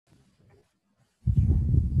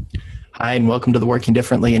Hi, and welcome to the Working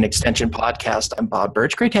Differently in Extension podcast. I'm Bob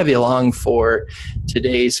Birch. Great to have you along for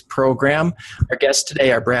today's program. Our guests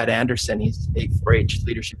today are Brad Anderson. He's a 4-H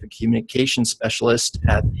Leadership and Communication Specialist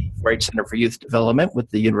at the 4-H Center for Youth Development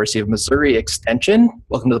with the University of Missouri Extension.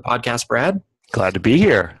 Welcome to the podcast, Brad. Glad to be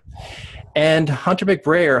here. And Hunter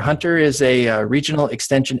McBrayer. Hunter is a regional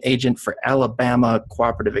extension agent for Alabama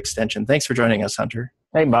Cooperative Extension. Thanks for joining us, Hunter.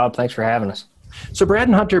 Hey, Bob. Thanks for having us. So Brad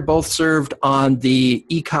and Hunter both served on the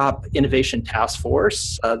ECOP Innovation Task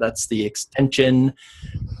Force. That's the Extension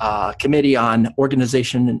Committee on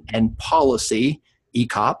Organization and Policy,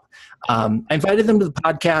 ECOP. I invited them to the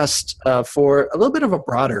podcast for a little bit of a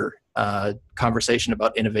broader conversation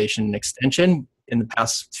about innovation and extension. In the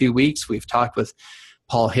past few weeks, we've talked with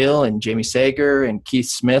Paul Hill and Jamie Sager and Keith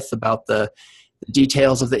Smith about the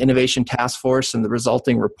details of the Innovation Task Force and the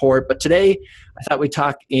resulting report. But today, I thought we'd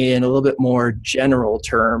talk in a little bit more general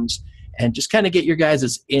terms and just kind of get your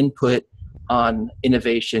guys' input on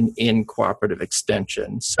innovation in cooperative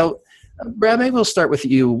extension. So, Brad, maybe we'll start with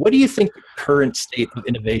you. What do you think the current state of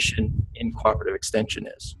innovation in cooperative extension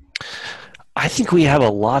is? I think we have a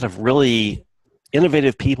lot of really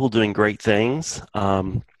innovative people doing great things,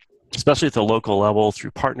 especially at the local level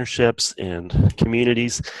through partnerships and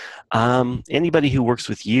communities. Anybody who works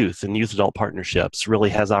with youth and youth adult partnerships really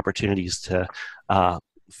has opportunities to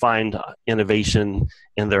find innovation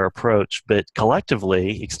in their approach. But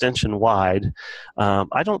collectively, extension-wide,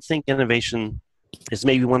 I don't think innovation is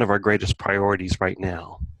maybe one of our greatest priorities right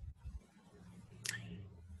now.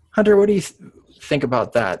 Hunter, what do you think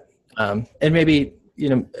about that? And maybe,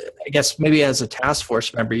 I guess maybe as a task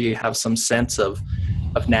force member, you have some sense of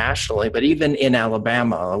nationally, but even in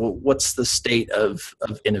Alabama, what's the state of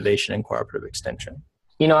innovation in cooperative extension?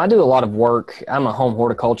 I do a lot of work. I'm a home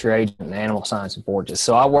horticulture agent and animal science biologist.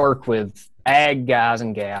 So I work with ag guys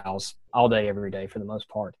and gals all day, every day for the most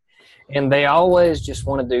part. And they always just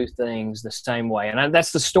want to do things the same way. And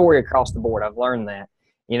that's the story across the board. I've learned that,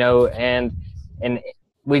 and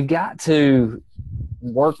we've got to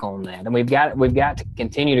work on that, and we've got to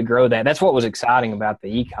continue to grow that. That's what was exciting about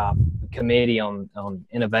the ECOP committee on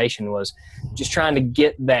innovation, was just trying to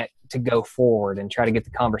get that to go forward and try to get the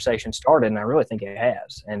conversation started, and I really think it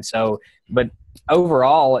has. And so, but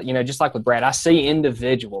overall, just like with Brad, I see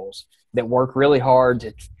individuals that work really hard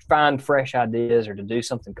to find fresh ideas or to do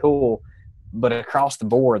something cool, but across the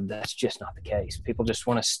board, that's just not the case. People just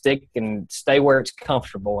want to stick and stay where it's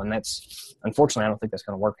comfortable, and that's, unfortunately, I don't think that's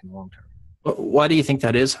going to work in the long term. Why do you think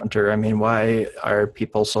that is, Hunter? I mean, why are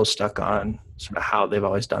people so stuck on sort of how they've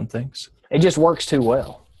always done things? It just works too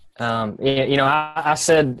well. I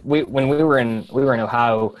said when we were in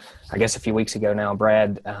Ohio, I guess a few weeks ago now,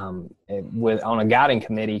 Brad, on a guiding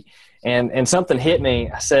committee, and something hit me.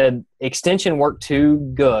 I said, extension worked too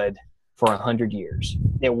good for 100 years.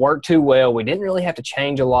 It worked too well. We didn't really have to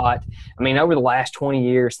change a lot. I mean, over the last 20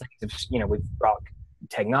 years, we've brought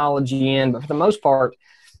technology in, but for the most part,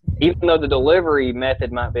 even though the delivery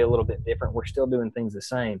method might be a little bit different, we're still doing things the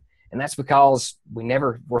same. And that's because we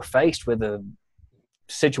never were faced with a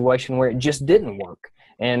situation where it just didn't work.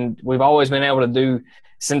 And we've always been able to do,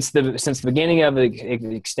 since the beginning of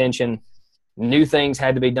the extension, new things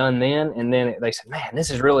had to be done then. And then they said, man, this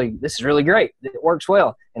is really great. It works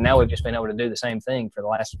well. And now we've just been able to do the same thing for the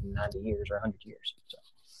last 90 years or 100 years. So.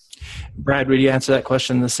 Brad, would you answer that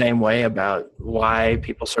question the same way about why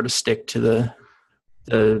people sort of stick to the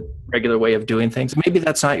regular way of doing things? Maybe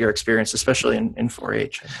that's not your experience, especially in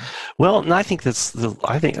 4-H. Well, and I think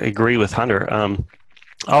I agree with Hunter.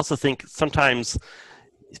 I also think sometimes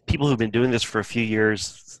people who've been doing this for a few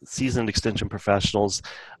years, seasoned extension professionals,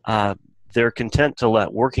 they're content to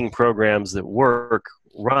let working programs that work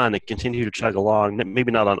run and continue to chug along.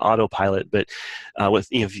 Maybe not on autopilot, but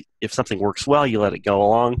if something works well, you let it go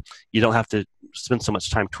along. You don't have to spend so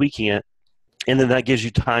much time tweaking it. And then that gives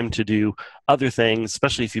you time to do other things,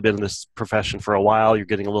 especially if you've been in this profession for a while, you're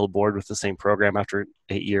getting a little bored with the same program after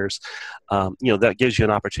 8 years. That gives you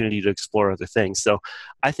an opportunity to explore other things. So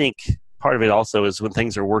I think part of it also is when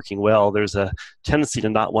things are working well, there's a tendency to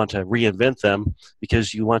not want to reinvent them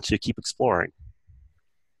because you want to keep exploring.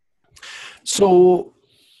 So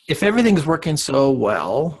if everything's working so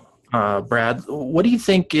well, Brad, what do you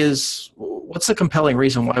think what's the compelling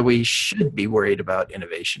reason why we should be worried about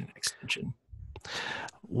innovation and extension?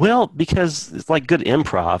 Well, because it's like good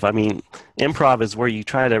improv. I mean, improv is where you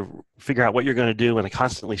try to figure out what you're going to do in a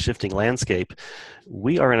constantly shifting landscape.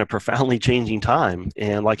 We are in a profoundly changing time.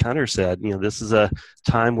 And like Hunter said, this is a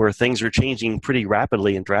time where things are changing pretty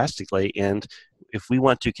rapidly and drastically. And if we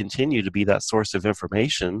want to continue to be that source of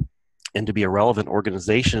information and to be a relevant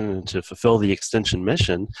organization and to fulfill the extension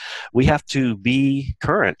mission, we have to be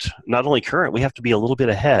current. Not only current, we have to be a little bit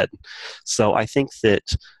ahead. So I think that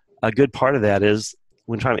a good part of that is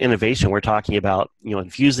when we're talking about innovation, we're talking about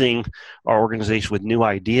infusing our organization with new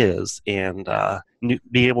ideas and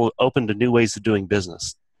be able to open to new ways of doing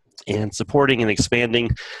business and supporting and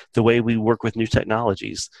expanding the way we work with new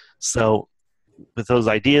technologies. So with those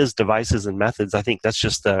ideas, devices, and methods, I think that's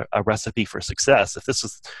just a recipe for success. If this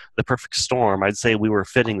is the perfect storm, I'd say we were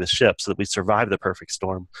fitting the ship so that we survive the perfect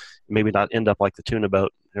storm, maybe not end up like the tuna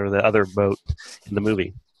boat or the other boat in the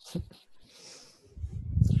movie.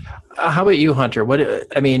 How about you, Hunter?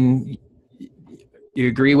 You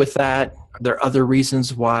agree with that? Are there other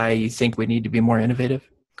reasons why you think we need to be more innovative?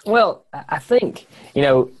 Well, I think,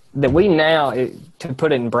 that we now, to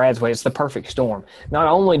put it in Brad's way, it's the perfect storm. Not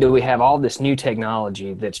only do we have all this new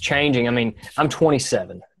technology that's changing, I'm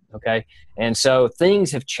 27, okay? And so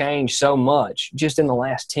things have changed so much just in the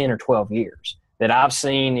last 10 or 12 years that I've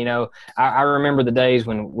seen. I remember the days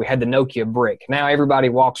when we had the Nokia brick. Now everybody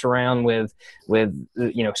walks around with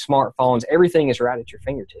smartphones. Everything is right at your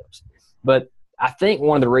fingertips. But I think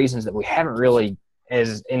one of the reasons that we haven't really,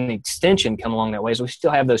 as an extension, come along that way is we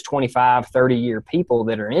still have those 25, 30-year people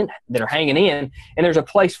that are hanging in, and there's a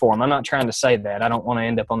place for them. I'm not trying to say that. I don't want to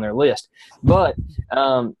end up on their list. But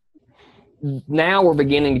now we're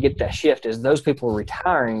beginning to get that shift. As those people are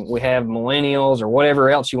retiring, we have millennials or whatever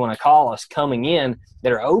else you want to call us coming in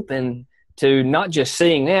that are open to not just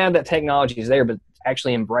seeing, that technology is there, but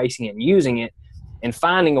actually embracing it and using it and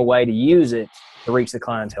finding a way to use it to reach the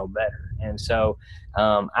clientele better. And so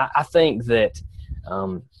I think that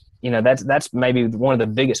that's maybe one of the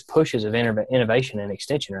biggest pushes of innovation and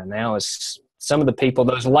extension right now is some of the people,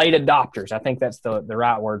 those late adopters, I think that's the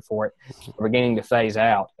right word for it, are beginning to phase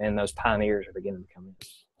out, and those pioneers are beginning to come in.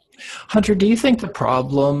 Hunter, do you think the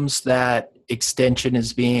problems that extension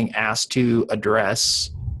is being asked to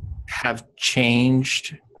address have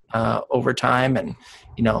changed over time? And,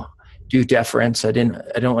 due deference, I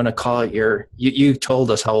don't want to call it you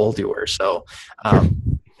told us how old you were, so I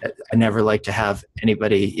never like to have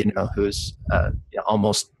anybody, who's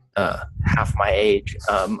almost half my age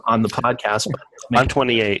on the podcast. But I'm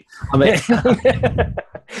 28.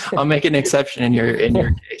 I'll make an exception in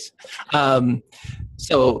your case.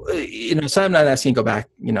 So I'm not asking you to go back,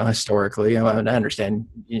 historically. I understand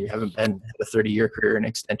you haven't been a 30-year career in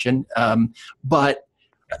extension, but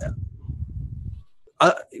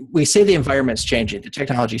we say the environment's changing, the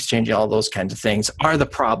technology's changing, all those kinds of things. Are the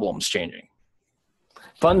problems changing?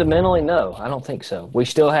 Fundamentally, no, I don't think so. We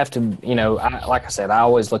still have to, like I said, I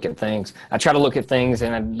always look at things. I try to look at things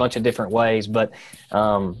in a bunch of different ways, but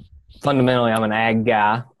fundamentally, I'm an ag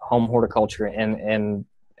guy, home horticulture and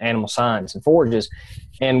animal science and forages,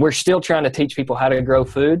 and we're still trying to teach people how to grow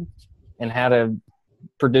food and how to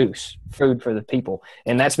produce food for the people.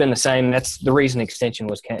 And that's been the same. That's the reason extension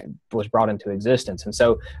was brought into existence. And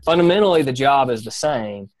so fundamentally, the job is the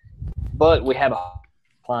same, but we have a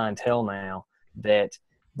clientele now that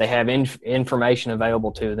they have information available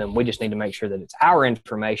to them. We just need to make sure that it's our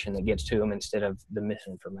information that gets to them instead of the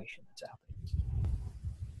misinformation that's out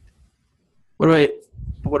there.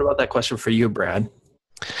 What about that question for you, Brad?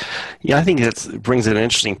 Yeah, I think that brings an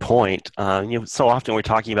interesting point. So often we're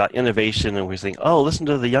talking about innovation and we're saying, oh, listen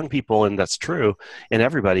to the young people, and that's true, and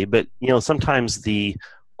everybody. But, sometimes the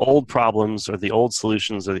old problems or the old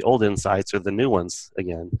solutions or the old insights are the new ones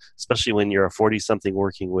again, especially when you're a 40-something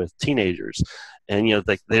working with teenagers. And,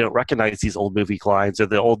 they don't recognize these old movie lines or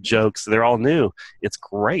the old jokes. They're all new. It's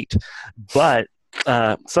great. But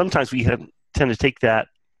sometimes we tend to take that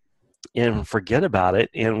and forget about it.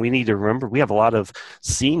 And we need to remember we have a lot of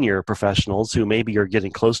senior professionals who maybe are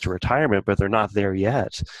getting close to retirement, but they're not there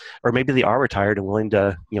yet. Or maybe they are retired and willing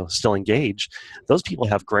to, still engage. Those people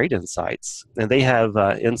have great insights, and they have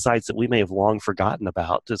insights that we may have long forgotten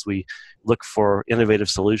about as we look for innovative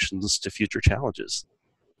solutions to future challenges.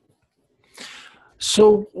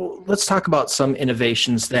 So let's talk about some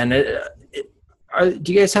innovations then.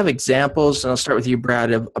 Do you guys have examples? And I'll start with you,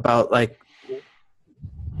 Brad, about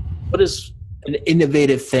what is an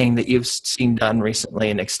innovative thing that you've seen done recently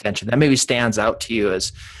in extension that maybe stands out to you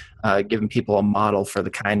as giving people a model for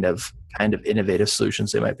the kind of innovative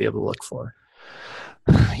solutions they might be able to look for?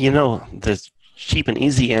 The cheap and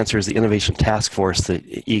easy answer is the innovation task force that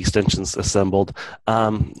E-Extension's assembled.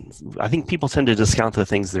 I think people tend to discount the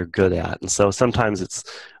things they're good at. And so sometimes it's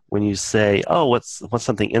when you say, oh, what's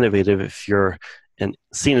something innovative, if you're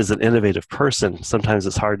seen as an innovative person, sometimes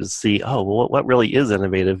it's hard to see, oh, well, what really is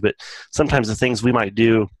innovative? But sometimes the things we might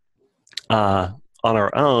do on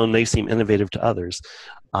our own may seem innovative to others.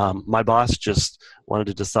 My boss just wanted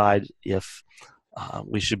to decide if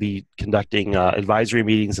we should be conducting advisory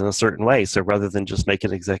meetings in a certain way. So rather than just make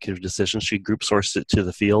an executive decision, she group sourced it to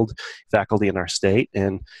the field faculty in our state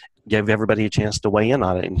and gave everybody a chance to weigh in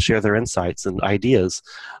on it and share their insights and ideas.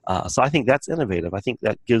 So I think that's innovative. I think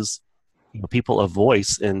that gives people a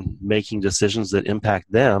voice in making decisions that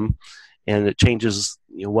impact them, and it changes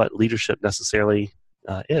what leadership necessarily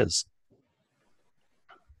is.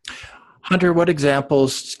 Hunter, what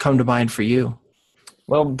examples come to mind for you?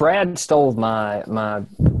 Well, Brad stole my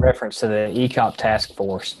reference to the ECOP task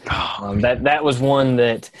force. That was one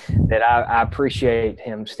that I appreciate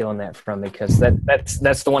him stealing that from me, because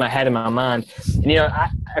that's the one I had in my mind. And,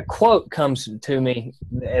 a quote comes to me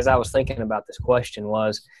as I was thinking about this question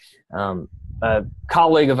was, a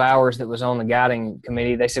colleague of ours that was on the guiding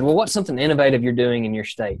committee, they said, well, what's something innovative you're doing in your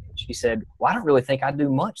state? And she said, well, I don't really think I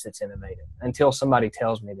do much that's innovative until somebody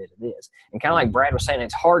tells me that it is. And kind of like Brad was saying,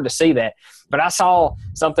 it's hard to see that. But I saw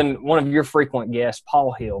something, one of your frequent guests,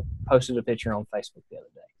 Paul Hill, posted a picture on Facebook the other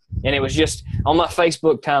day. And it was just on my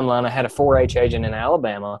Facebook timeline, I had a 4-H agent in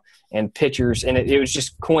Alabama and pictures, and it was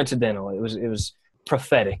just coincidental. It was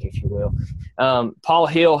prophetic, if you will. Paul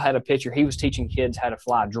Hill had a picture. He was teaching kids how to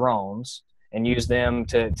fly drones and use them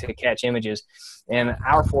to catch images. And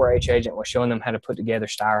our 4-H agent was showing them how to put together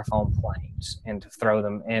styrofoam planes and to throw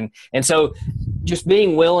them. And so just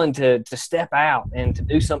being willing to step out and to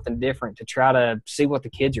do something different, to try to see what the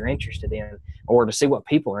kids are interested in or to see what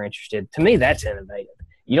people are interested. To me, that's innovative.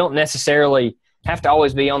 You don't necessarily have to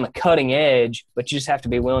always be on the cutting edge, but you just have to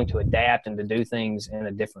be willing to adapt and to do things in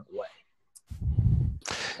a different way.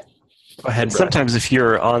 Go ahead, Brad. Sometimes if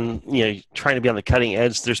you're on, trying to be on the cutting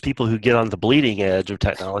edge, there's people who get on the bleeding edge of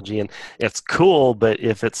technology, and it's cool, but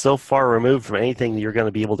if it's so far removed from anything that you're going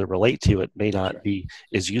to be able to relate to, it may not be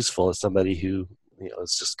as useful as somebody who,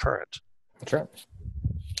 is just current. That's right.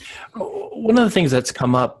 One of the things that's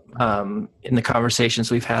come up in the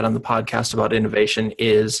conversations we've had on the podcast about innovation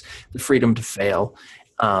is the freedom to fail,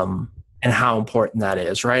 and how important that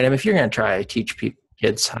is, right? I mean, if you're going to try to teach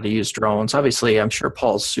kids how to use drones, obviously, I'm sure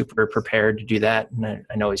Paul's super prepared to do that, and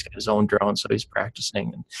I know he's got his own drone, so he's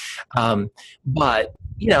practicing. But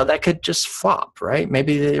that could just flop, right?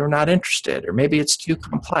 Maybe they're not interested, or maybe it's too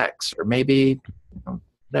complex, or maybe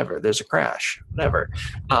whatever. There's a crash, whatever.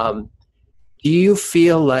 Do you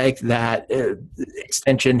feel like that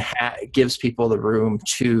extension gives people the room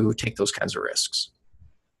to take those kinds of risks?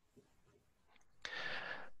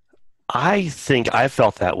 I think I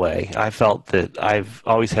felt that way. I felt that I've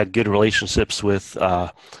always had good relationships with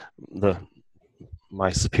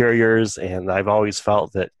my superiors, and I've always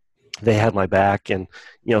felt that they had my back, and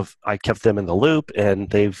I kept them in the loop,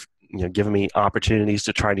 and they've given me opportunities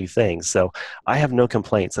to try new things. So I have no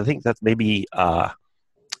complaints. I think that's maybe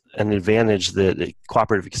an advantage that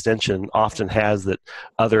cooperative extension often has that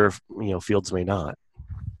other fields may not.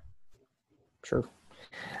 Sure.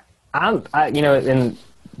 And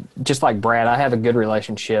just like Brad, I have a good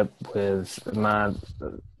relationship with my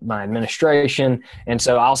administration, and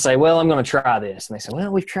so I'll say, well, I'm going to try this, and they say,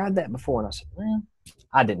 well, we've tried that before, and I said, well,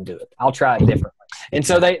 I didn't do it. I'll try it differently. And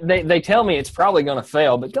so they tell me it's probably going to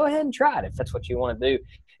fail, but go ahead and try it if that's what you want to do.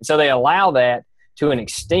 And so they allow that to an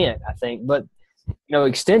extent, I think. But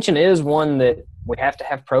extension is one that we have to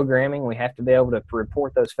have programming. We have to be able to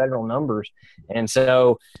report those federal numbers. And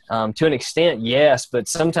so to an extent, yes, but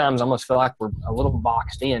sometimes I almost feel like we're a little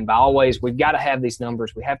boxed in by always, we've got to have these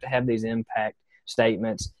numbers. We have to have these impact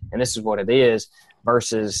statements, and this is what it is,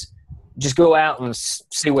 versus just go out and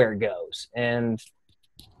see where it goes. And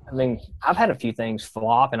I mean, I've had a few things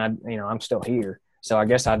flop, and I'm still here. So I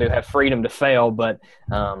guess I do have freedom to fail, but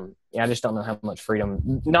I just don't know how much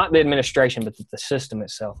freedom, not the administration, but the system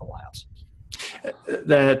itself allows.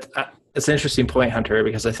 That's an interesting point, Hunter,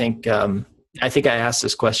 because I think I asked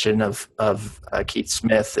this question of Keith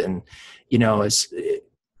Smith, and is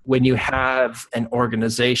when you have an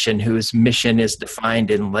organization whose mission is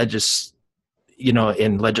defined in legislation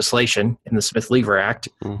in the Smith-Lever Act,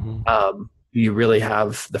 mm-hmm. You really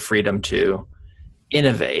have the freedom to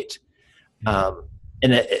innovate.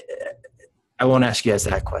 And I won't ask you guys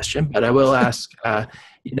that question, but I will ask, to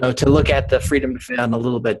look at the freedom to fail in a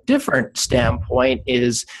little bit different standpoint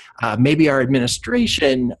is maybe our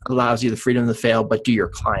administration allows you the freedom to fail, but do your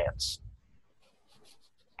clients?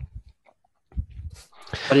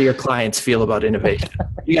 How do your clients feel about innovation?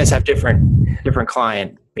 You guys have different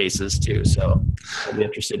client bases too, so I'll be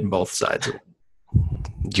interested in both sides of it.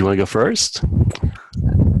 Do you want to go first?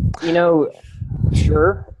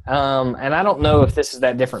 Sure. And I don't know if this is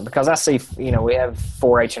that different because I see, we have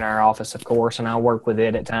 4-H in our office, of course, and I work with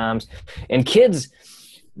it at times. And kids,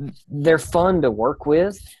 they're fun to work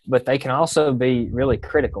with, but they can also be really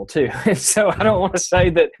critical too. And so I don't want to say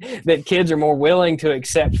that kids are more willing to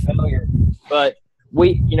accept failure, but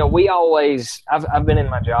we always, I've been in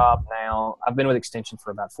my job now. I've been with Extension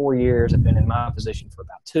for about 4 years. I've been in my position for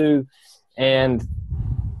about 2, and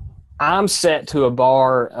I'm set to a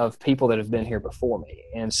bar of people that have been here before me.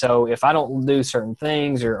 And so if I don't do certain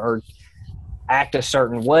things or act a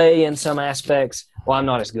certain way in some aspects, well, I'm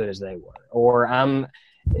not as good as they were, or I'm,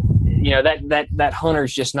 that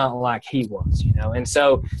hunter's just not like he was, And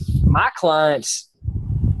so my clients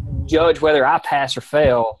judge whether I pass or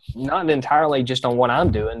fail, not entirely just on what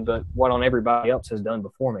I'm doing, but what on everybody else has done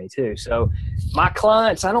before me too. So my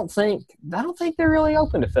clients, I don't think they're really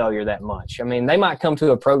open to failure that much. I mean, they might come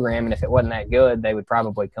to a program, and if it wasn't that good, they would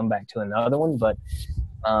probably come back to another one, but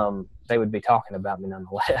they would be talking about me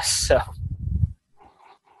nonetheless. So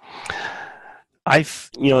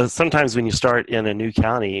sometimes when you start in a new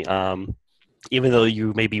county, even though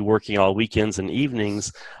you may be working all weekends and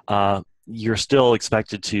evenings, you're still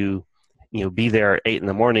expected to, be there at 8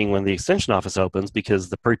 a.m. when the extension office opens, because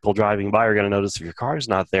the people driving by are going to notice if your car is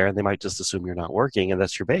not there, and they might just assume you're not working, and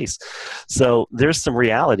that's your base. So there's some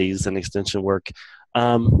realities in extension work.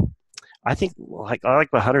 I think, I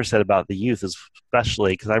like what Hunter said about the youth,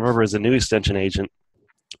 especially because I remember as a new extension agent,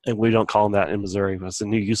 and we don't call them that in Missouri, but as a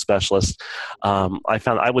new youth specialist, I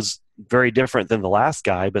found I was very different than the last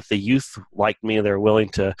guy, but the youth liked me. They're willing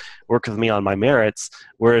to work with me on my merits,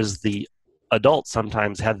 whereas the adults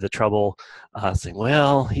sometimes had the trouble saying,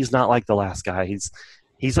 well, he's not like the last guy. He's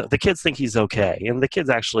the kids think he's okay, and the kids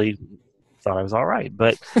actually thought I was all right.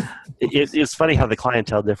 But it's funny how the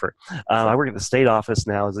clientele differ. I work at the state office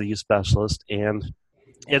now as a youth specialist, and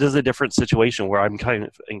it is a different situation where I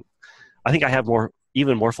think I have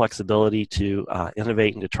even more flexibility to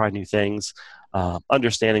innovate and to try new things,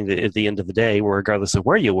 understanding that at the end of the day, regardless of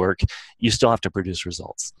where you work, you still have to produce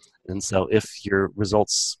results. And so if your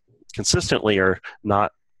results consistently are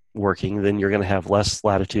not working, then you're going to have less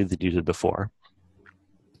latitude than you did before.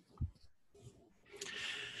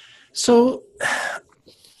 So,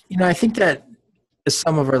 I think that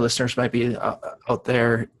some of our listeners might be out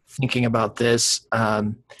there thinking about this.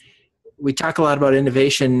 We talk a lot about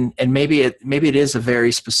innovation, and maybe it is a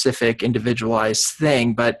very specific, individualized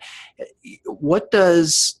thing, but what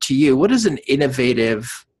does an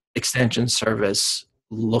innovative extension service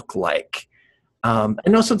look like? I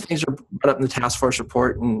know some things are brought up in the task force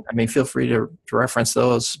report, and feel free to reference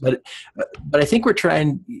those, but I think we're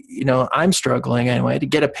trying, I'm struggling anyway to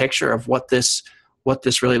get a picture of what this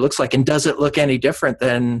really looks like, and does it look any different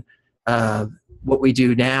than what we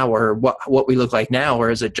do now, or what we look like now, or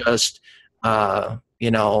is it just try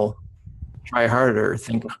harder,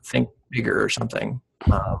 think bigger or something?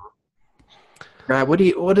 Brad,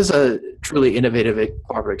 what does a truly innovative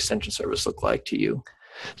cooperative extension service look like to you?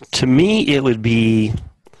 To me, it would be,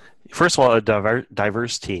 first of all, a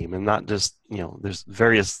diverse team, and not just, there's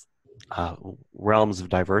various realms of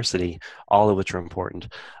diversity, all of which are important.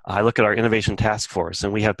 I look at our innovation task force,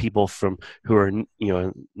 and we have people who are,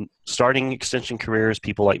 starting extension careers,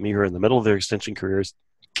 people like me who are in the middle of their extension careers,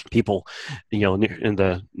 people, nearing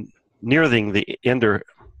the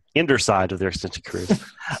ender side of their extension careers.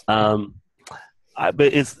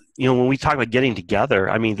 But it's, when we talk about getting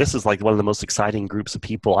together, this is like one of the most exciting groups of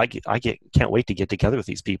people. Can't wait to get together with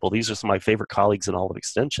these people. These are some of my favorite colleagues in all of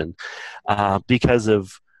extension, because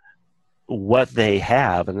of what they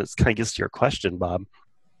have. And it's kind of gets to your question, Bob.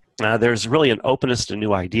 There's really an openness to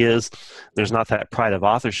new ideas. There's not that pride of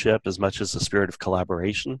authorship as much as the spirit of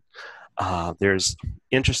collaboration. There's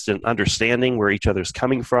interest in understanding where each other's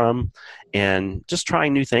coming from, and just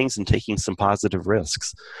trying new things and taking some positive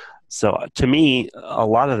risks. So to me, a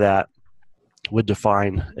lot of that would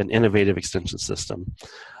define an innovative extension system.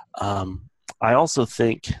 I also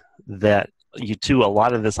think that a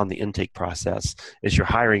lot of this on the intake process is you're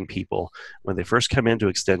hiring people. When they first come into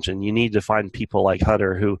extension, you need to find people like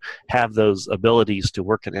Hunter who have those abilities to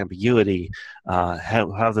work in ambiguity,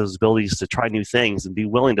 have those abilities to try new things and be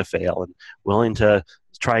willing to fail and willing to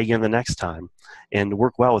try again the next time and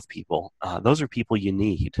work well with people. Those are people you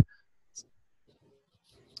need.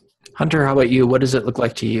 Hunter, how about you? What does it look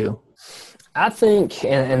like to you? I think,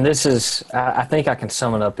 and this is, I think I can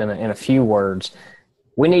sum it up in a few words.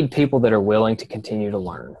 We need people that are willing to continue to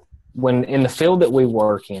learn. When in the field that we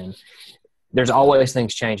work in, there's always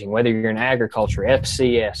things changing. Whether you're in agriculture,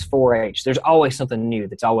 FCS, 4-H, there's always something new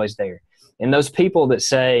that's always there. And those people that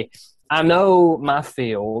say, I know my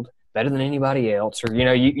field better than anybody else, or,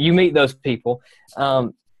 you meet those people.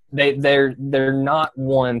 they're not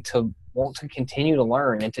one to want to continue to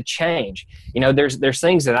learn and to change. There's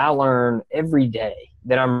things that I learn every day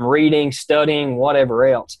that I'm reading, studying, whatever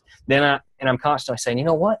else. I'm constantly saying, you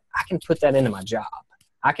know what? I can put that into my job.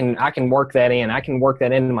 I can work that in. I can work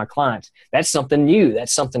that into my clients. That's something new.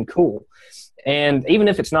 That's something cool. And even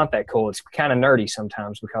if it's not that cool, it's kind of nerdy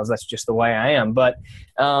sometimes because that's just the way I am. But,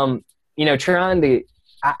 trying to,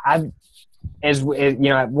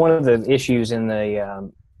 one of the issues in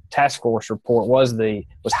the task force report was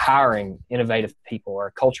hiring innovative people, or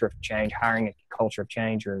a culture of change, hiring a culture of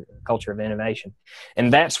change or a culture of innovation.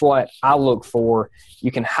 And that's what I look for.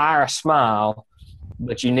 You can hire a smile,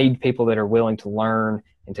 but you need people that are willing to learn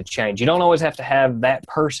and to change. You don't always have to have that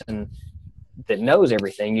person that knows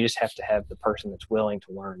everything. You just have to have the person that's willing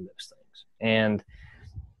to learn those things. And,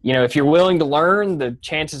 if you're willing to learn, the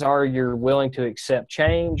chances are you're willing to accept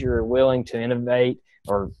change, you're willing to innovate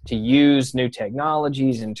or to use new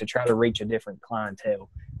technologies and to try to reach a different clientele.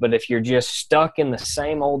 But if you're just stuck in the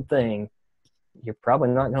same old thing, you're probably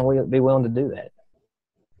not going to be willing to do that.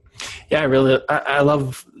 Yeah, I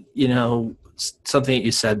love, something that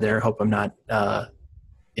you said there. I hope I'm not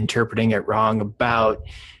interpreting it wrong, about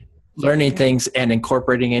learning things and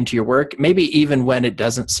incorporating into your work, maybe even when it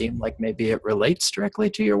doesn't seem like maybe it relates directly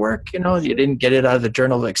to your work. You didn't get it out of the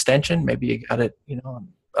Journal of Extension. Maybe you got it,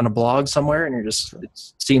 on a blog somewhere, and it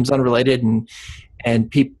seems unrelated, and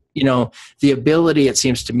people, the ability, it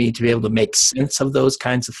seems to me, to be able to make sense of those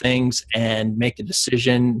kinds of things and make a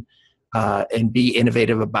decision and be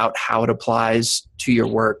innovative about how it applies to your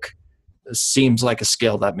work seems like a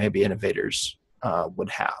skill that maybe innovators would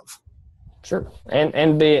have. Sure,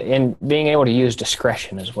 and being able to use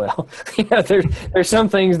discretion as well. There's some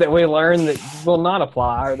things that we learn that will not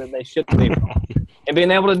apply or that they shouldn't be, and being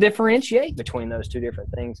able to differentiate between those two different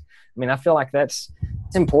things. I mean, I feel like it's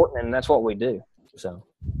important, and that's what we do. So,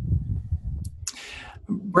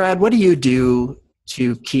 Brad, what do you do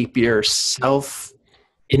to keep yourself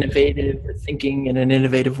innovative or thinking in an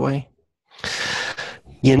innovative way?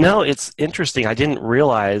 It's interesting. I didn't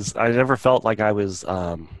realize, I never felt like I was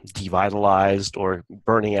devitalized or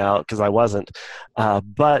burning out, because I wasn't.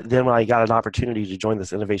 But then when I got an opportunity to join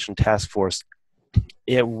this innovation task force,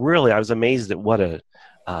 I was amazed at what a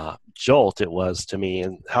jolt it was to me,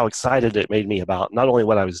 and how excited it made me about not only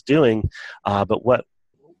what I was doing, but what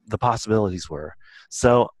the possibilities were.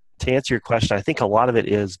 So to answer your question, I think a lot of it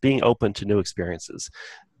is being open to new experiences,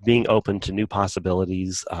 being open to new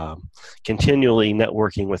possibilities, continually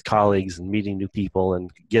networking with colleagues and meeting new people and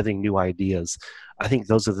getting new ideas. I think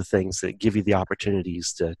those are the things that give you the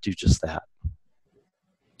opportunities to do just that.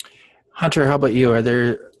 Hunter, how about you? Are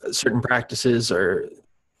there certain practices or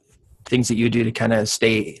things that you do to kind of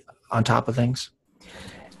stay on top of things?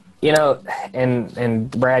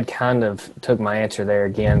 And Brad kind of took my answer there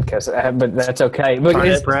again, but that's okay. But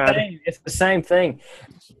it's the same thing.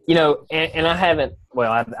 And I haven't,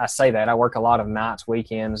 I say that. I work a lot of nights,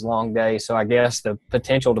 weekends, long days, so I guess the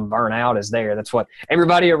potential to burn out is there. That's what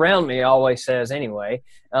everybody around me always says anyway.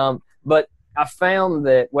 But I found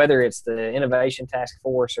that whether it's the Innovation Task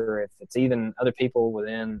Force or if it's even other people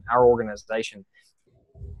within our organization,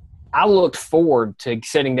 I looked forward to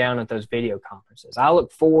sitting down at those video conferences. I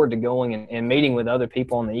look forward to going and meeting with other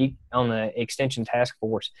people on the Extension Task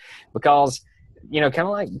Force, because, kind of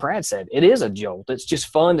like Brad said, it is a jolt. It's just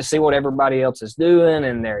fun to see what everybody else is doing,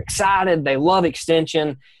 and they're excited. They love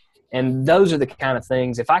Extension, and those are the kind of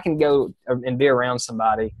things. If I can go and be around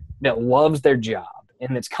somebody that loves their job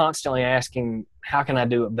and that's constantly asking, how can I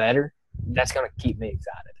do it better? That's going to keep me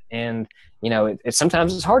excited. And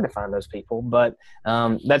sometimes it's hard to find those people, but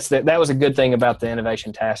that was a good thing about the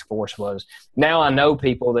Innovation Task Force. Was now I know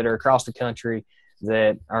people that are across the country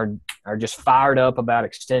that are just fired up about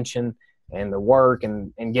Extension and the work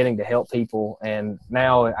and getting to help people. And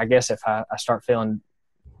now I guess if I start feeling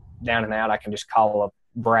down and out, I can just call up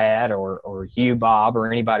Brad or you, Bob,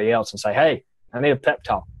 or anybody else and say, hey, I need a pep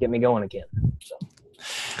talk. Get me going again.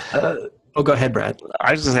 So. Go ahead, Brad.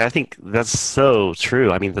 I was going to say, I think that's so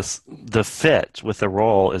true. I mean, the fit with the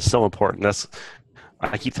role is so important.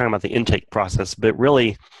 I keep talking about the intake process, but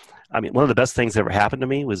really, I mean, one of the best things that ever happened to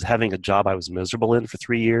me was having a job I was miserable in for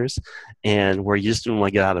 3 years, and where you just didn't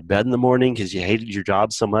want to get out of bed in the morning because you hated your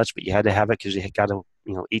job so much, but you had to have it because you got to,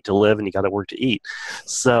 eat to live and you got to work to eat.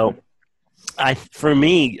 So for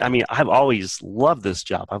me, I mean, I've always loved this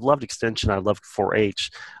job. I've loved Extension. I loved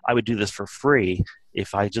 4-H. I would do this for free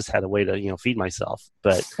if I just had a way to, feed myself.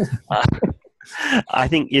 But I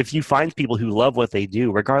think if you find people who love what they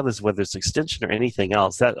do, regardless of whether it's Extension or anything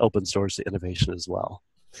else, that opens doors to innovation as well.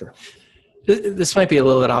 Sure. This might be a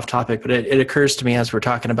little bit off topic, but it occurs to me as we're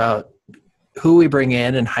talking about who we bring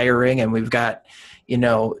in and hiring, and we've got,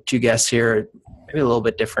 two guests here, maybe a little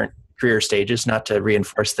bit different career stages, not to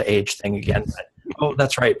reinforce the age thing again. But, oh,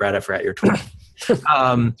 that's right, Brad, I forgot you're 20.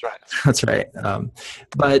 That's right. That's right.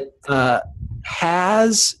 But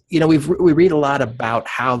we read a lot about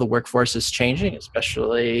how the workforce is changing,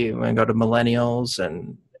 especially when we go to millennials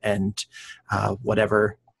and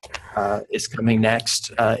whatever is coming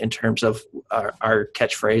next in terms of our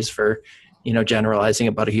catchphrase for, generalizing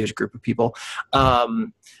about a huge group of people.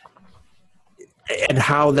 And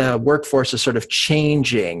how the workforce is sort of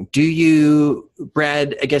changing. Do you,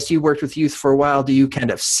 Brad, I guess you worked with youth for a while. Do you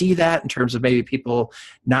kind of see that in terms of maybe people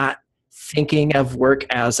not thinking of work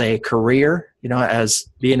as a career, as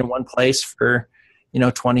being in one place for,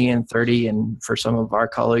 20 and 30, and for some of our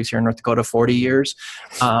colleagues here in North Dakota, 40 years,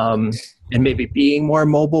 and maybe being more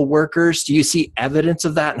mobile workers? Do you see evidence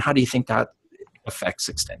of that, and how do you think that affects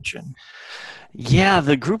extension? Yeah,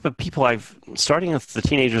 the group of people starting with the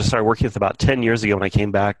teenagers I started working with about 10 years ago when I came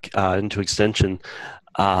back into extension,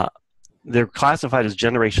 they're classified as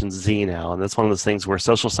Generation Z now, and that's one of those things where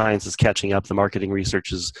social science is catching up. The marketing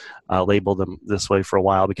research has labeled them this way for a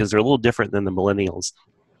while because they're a little different than the millennials.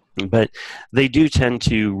 But they do tend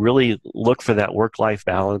to really look for that work-life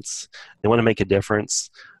balance. They want to make a difference.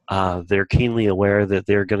 They're keenly aware that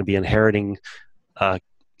they're going to be inheriting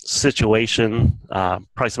situation,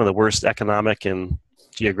 probably some of the worst economic and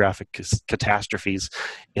geographic catastrophes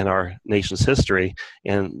in our nation's history,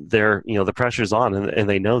 and they're, the pressure's on, and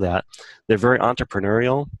they know that. They're very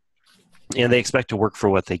entrepreneurial, and they expect to work for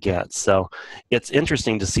what they get. So it's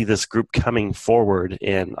interesting to see this group coming forward,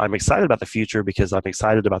 and I'm excited about the future because I'm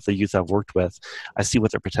excited about the youth I've worked with. I see what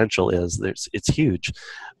their potential is. It's huge,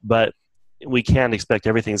 but we can't expect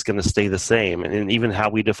everything's going to stay the same, and even how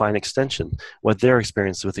we define extension, what their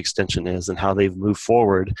experience with extension is, and how they've moved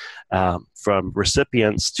forward from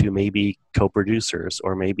recipients to maybe co-producers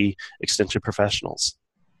or maybe extension professionals.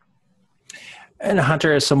 And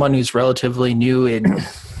Hunter, as someone who's relatively new in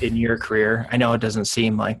your career, I know it doesn't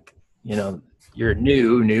seem like you're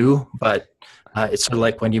new, but it's sort of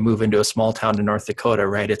like when you move into a small town in North Dakota,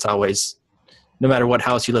 right? It's always, no matter what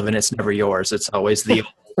house you live in, it's never yours. It's always the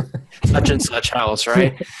such and such house,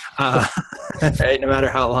 right? Right? No matter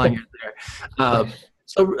how long you're there.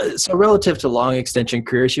 So relative to long extension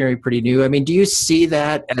careers, you're pretty new. I mean, do you see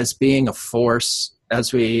that as being a force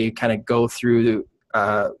as we kind of go through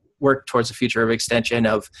work towards the future of extension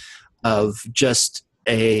of just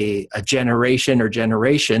a generation or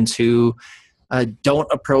generations who don't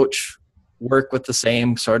approach work with the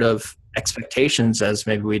same sort of expectations as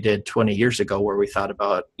maybe we did 20 years ago, where we thought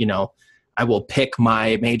about, I will pick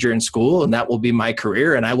my major in school and that will be my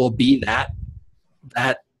career, and I will be that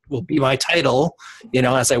will be my title,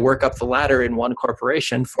 as I work up the ladder in one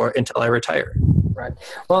corporation until I retire. Right.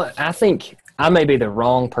 Well, I think I may be the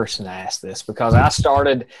wrong person to ask this, because I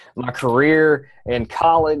started my career in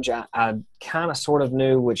college. I kind of sort of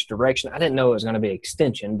knew which direction. I didn't know it was going to be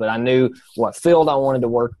extension, but I knew what field I wanted to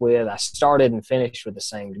work with. I started and finished with the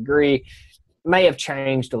same degree. May have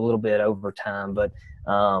changed a little bit over time, but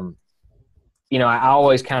I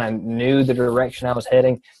always kind of knew the direction I was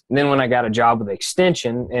heading. And then when I got a job with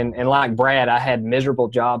extension, and like Brad, I had miserable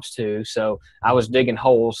jobs too. So I was digging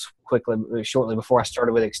holes shortly before I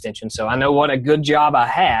started with extension. So I know what a good job I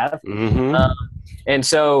have. Mm-hmm. And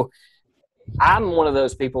so I'm one of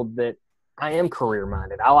those people that I am career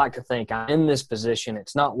minded. I like to think I'm in this position.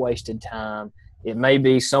 It's not wasted time. It may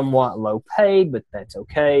be somewhat low paid, but that's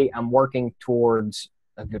okay. I'm working towards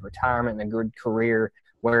a good retirement and a good career,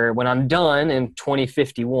 where when I'm done in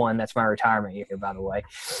 2051, that's my retirement year, by the way,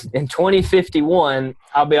 in 2051,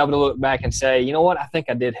 I'll be able to look back and say, you know what, I think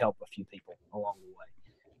I did help a few people along the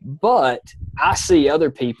way. But I see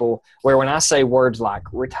other people where when I say words like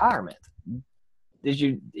retirement,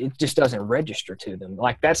 it just doesn't register to them.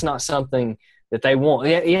 Like, that's not something that they want.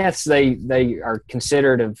 Yes, they are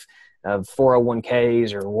considered of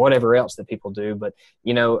 401ks or whatever else that people do, but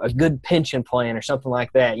a good pension plan or something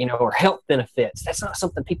like that, or health benefits, that's not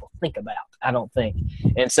something people think about, I don't think.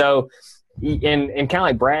 And so, and kind of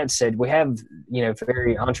like Brad said, we have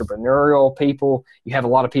very entrepreneurial people. You have a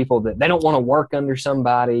lot of people that they don't want to work under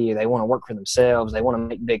somebody, they want to work for themselves, they want to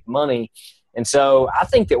make big money. And so I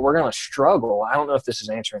think that we're going to struggle. I don't know if this is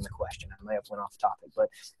answering the question. I may have went off topic, but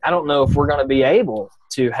I don't know if we're going to be able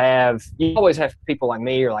to have – you always have people like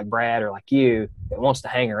me or like Brad or like you that wants to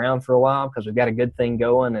hang around for a while because we've got a good thing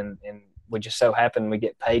going and we just so happen we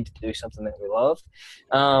get paid to do something that we love.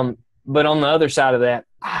 But on the other side of that,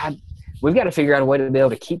 we've got to figure out a way to be able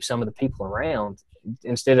to keep some of the people around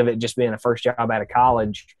instead of it just being a first job out of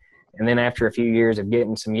college And then after a few years of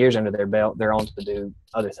getting some years under their belt, they're on to do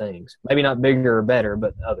other things. Maybe not bigger or better,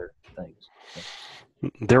 but other things.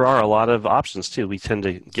 There are a lot of options too. We tend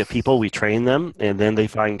to get people, we train them, and then they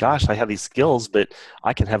find, gosh, I have these skills, but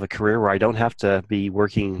I can have a career where I don't have to be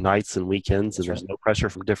working nights and weekends, and there's no pressure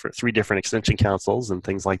from three different extension councils and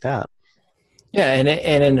things like that. Yeah, and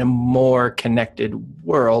in a more connected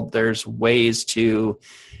world, there's ways to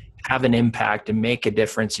have an impact and make a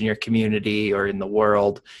difference in your community or in the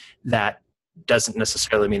world that doesn't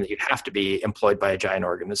necessarily mean that you have to be employed by a giant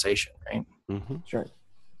organization, right? Mm-hmm. Sure.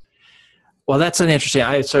 Well, that's an interesting,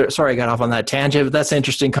 sorry I got off on that tangent, but that's an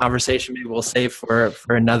interesting conversation. Maybe we'll save for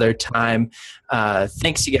another time.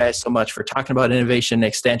 Thanks you guys so much for talking about innovation and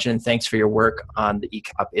extension. Thanks for your work on the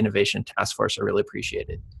ECOP Innovation Task Force. I really appreciate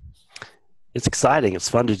it. It's exciting. It's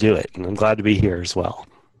fun to do it, and I'm glad to be here as well.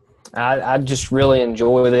 I just really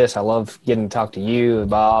enjoy this. I love getting to talk to you,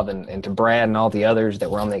 Bob, and to Brad and all the others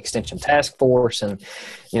that were on the Extension Task Force. And,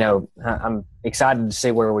 I'm excited to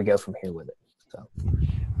see where we go from here with it. So.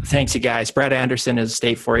 Thanks, you guys. Brad Anderson is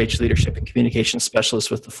State 4-H Leadership and Communications Specialist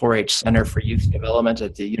with the 4-H Center for Youth Development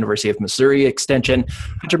at the University of Missouri Extension.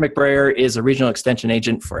 Hunter McBrayer is a Regional Extension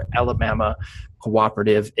Agent for Alabama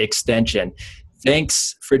Cooperative Extension.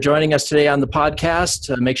 Thanks for joining us today on the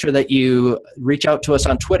podcast. Make sure that you reach out to us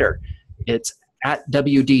on Twitter. It's at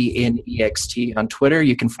WDNEXT on Twitter.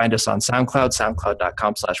 You can find us on SoundCloud,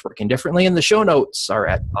 soundcloud.com/working differently. And the show notes are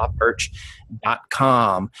at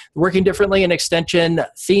bobpirch.com. Working Differently in Extension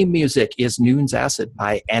theme music is Noon's Acid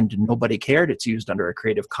by And Nobody Cared. It's used under a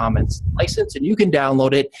Creative Commons license, and you can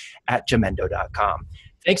download it at jamendo.com.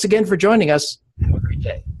 Thanks again for joining us. Have a great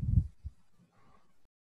day.